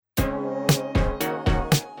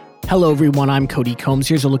Hello everyone, I'm Cody Combs.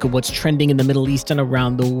 Here's a look at what's trending in the Middle East and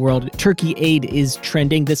around the world. Turkey aid is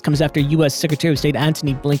trending. This comes after U.S. Secretary of State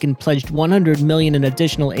Antony Blinken pledged $100 million in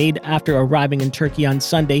additional aid after arriving in Turkey on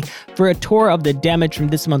Sunday for a tour of the damage from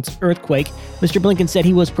this month's earthquake. Mr. Blinken said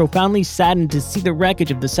he was profoundly saddened to see the wreckage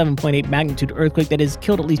of the 7.8 magnitude earthquake that has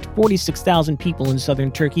killed at least 46,000 people in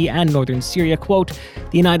southern Turkey and northern Syria. Quote,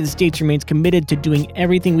 "The United States remains committed to doing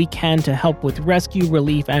everything we can to help with rescue,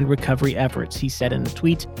 relief, and recovery efforts," he said in a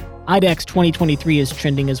tweet. IDEX 2023 is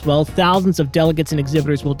trending as well. Thousands of delegates and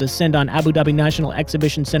exhibitors will descend on Abu Dhabi National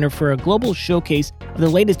Exhibition Center for a global showcase of the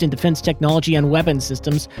latest in defense technology and weapons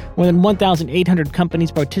systems. More than 1,800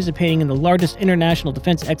 companies participating in the largest international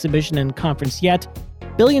defense exhibition and conference yet.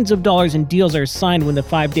 Billions of dollars in deals are signed when the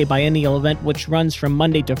 5-day biennial event, which runs from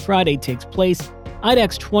Monday to Friday, takes place.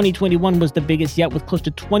 IDEX 2021 was the biggest yet, with close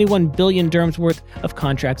to 21 billion dirhams worth of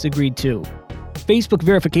contracts agreed to. Facebook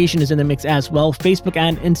verification is in the mix as well. Facebook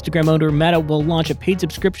and Instagram owner Meta will launch a paid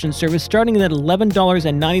subscription service starting at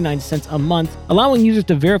 $11.99 a month, allowing users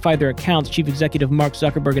to verify their accounts, Chief Executive Mark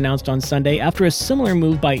Zuckerberg announced on Sunday after a similar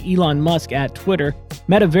move by Elon Musk at Twitter.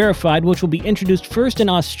 Meta Verified, which will be introduced first in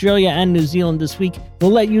Australia and New Zealand this week, will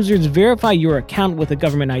let users verify your account with a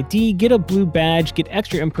government ID, get a blue badge, get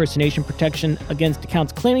extra impersonation protection against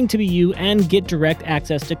accounts claiming to be you, and get direct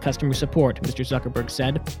access to customer support, Mr. Zuckerberg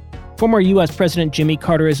said. Former U.S. President Jimmy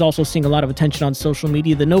Carter is also seeing a lot of attention on social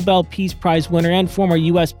media. The Nobel Peace Prize winner and former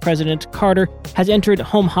U.S. President Carter has entered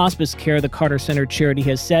home hospice care, the Carter Center charity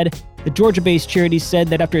has said. The Georgia-based charity said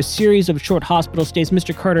that after a series of short hospital stays,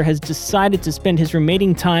 Mr. Carter has decided to spend his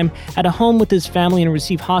remaining time at a home with his family and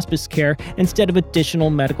receive hospice care instead of additional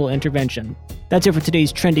medical intervention. That's it for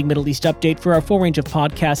today's Trending Middle East update. For our full range of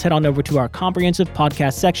podcasts, head on over to our comprehensive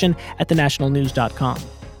podcast section at thenationalnews.com.